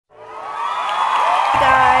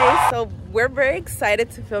So we're very excited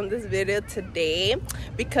to film this video today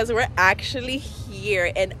because we're actually here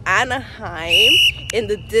in Anaheim in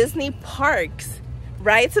the Disney parks.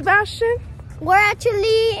 Right, Sebastian? We're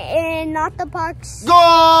actually in not the parks. Go!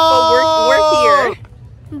 But we're here.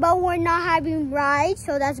 But we're not having rides,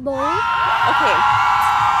 so that's boring. Okay,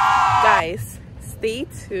 guys, stay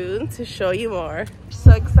tuned to show you more.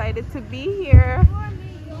 So excited to be here.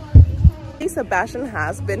 Sebastian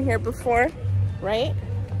has been here before, right?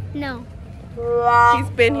 No. He's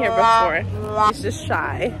been here before. He's just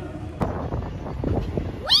shy.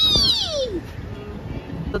 Whee!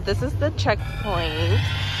 So this is the checkpoint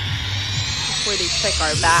where they check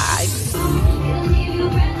our bags.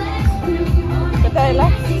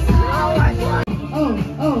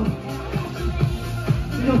 Oh.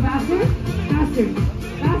 You go faster?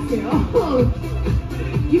 Faster. Oh,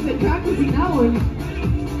 you've been practicing that one.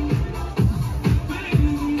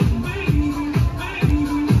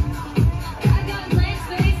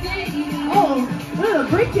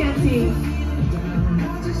 Breakdancing.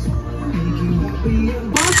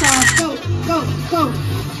 Go.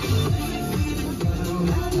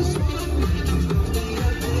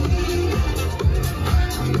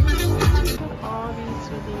 All these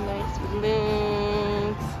really nice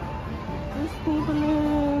balloons. Disney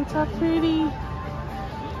balloons, how pretty.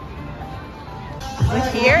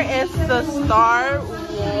 Here is the Star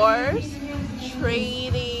Wars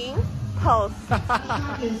trading post.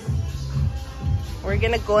 We're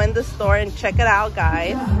gonna go in the store and check it out,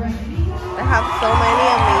 guys. They have so many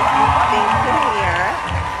amazing things in here.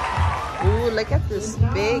 Ooh, look at this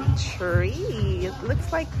big tree. It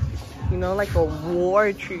looks like, you know, like a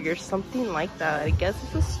war tree or something like that. I guess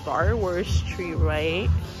it's a Star Wars tree, right?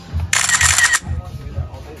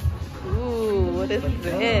 Ooh, what is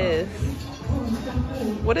this?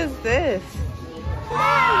 What is this?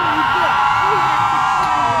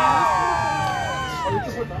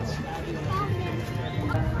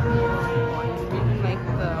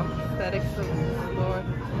 Of the store.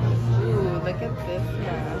 Ooh, look at this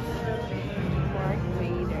mask. Mark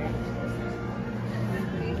Vader.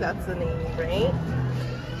 That's the name, right?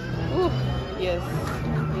 Ooh, yes.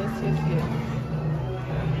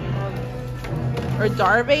 Or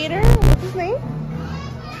Darth Vader? What's his name?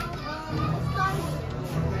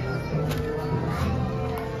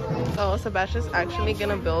 Oh, Sebastian's actually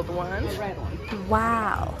gonna build one.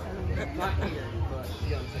 Wow.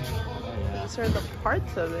 These are the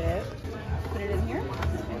parts of it. Put it in here.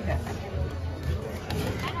 Okay.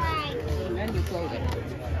 And then you close it.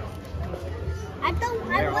 I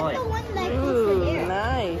want the one that goes Ooh, in there.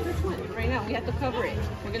 nice. Which one? Right now, we have to cover it.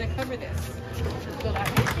 We're gonna cover this. Let's go that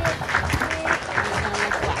way.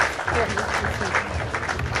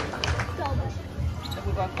 So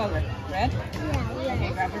we got color. Red? Yeah. Okay,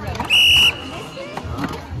 grab a red one.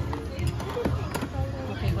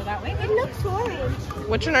 Okay, go that way. It looks orange.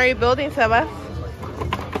 Which one are you building, Seba?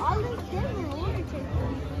 All of them are orange.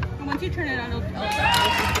 Once you turn it on, it'll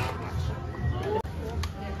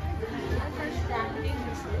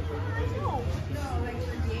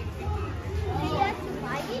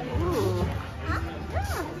Ooh,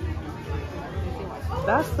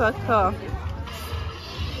 that's so cool.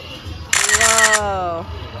 Whoa.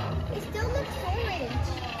 It still looks orange.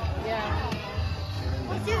 Yeah.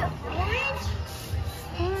 Is it orange?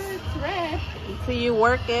 Oh, it's red. So you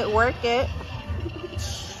work it.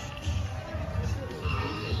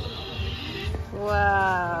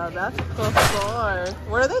 Wow, that's a cool store.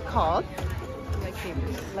 What are they called?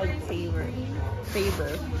 Lightsaber.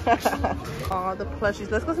 Oh, the plushies.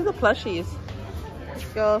 Let's go see the plushies. Let's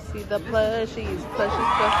go see the plushies.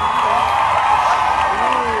 Plushies.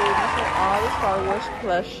 Ooh, these are all the Star Wars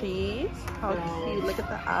plushies. How cute. Look at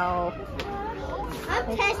the owl. I'm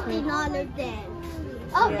testing all of them.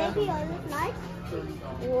 Oh, Yeah. maybe all is nice.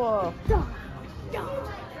 Whoa.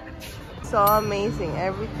 So amazing.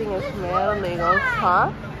 Everything is made of Legos,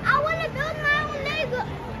 huh? I want to build my own Lego.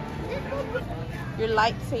 Your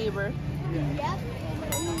lightsaber. Yep.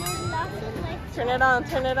 Turn it on.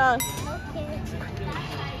 Okay.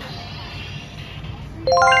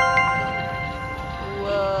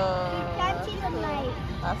 Whoa. You can't see the light.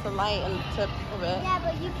 That's a light on the tip of it. Yeah,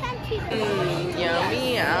 but you can't see the light.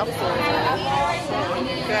 Yummy apple.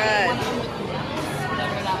 Good.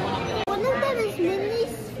 One of them is mini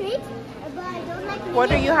sweet, but I don't like What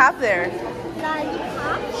do you have there?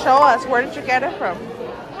 lollipop. Show us. Where did you get it from?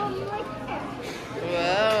 Right there.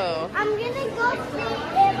 Whoa. I'm gonna go see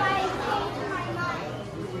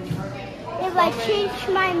if I change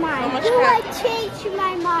my mind. How much Do I can- change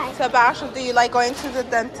my mind? Sebastian, do you like going to the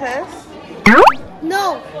dentist?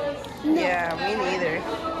 No. Yeah, me neither.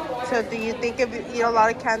 So do you think if you eat a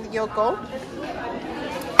lot of candy, you'll go?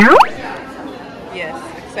 Yes,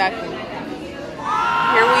 exactly.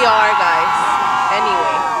 Here we are, guys.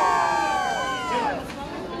 Anyway.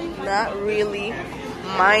 Not really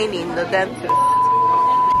minding the dentist.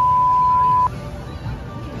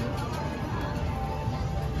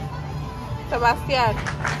 Sebastian,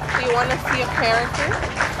 do you want to see a character?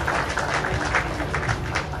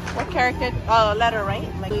 What character? Oh, letter, right?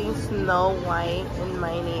 Like Snow White and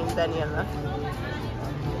my name, Daniela.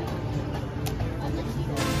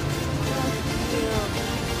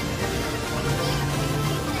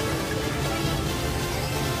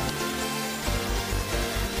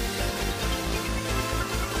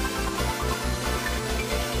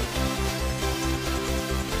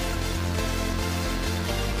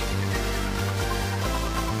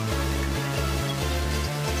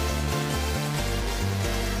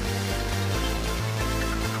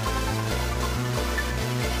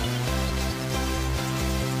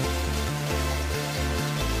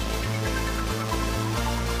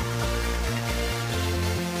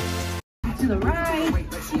 To the right.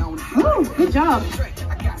 Ooh, good job.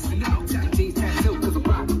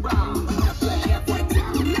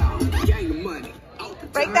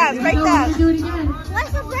 Break dance, break dance. Do it again.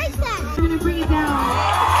 What's the break dance? I'm gonna bring it down.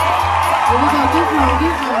 Here we go. Gizmo,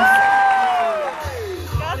 Gizmo.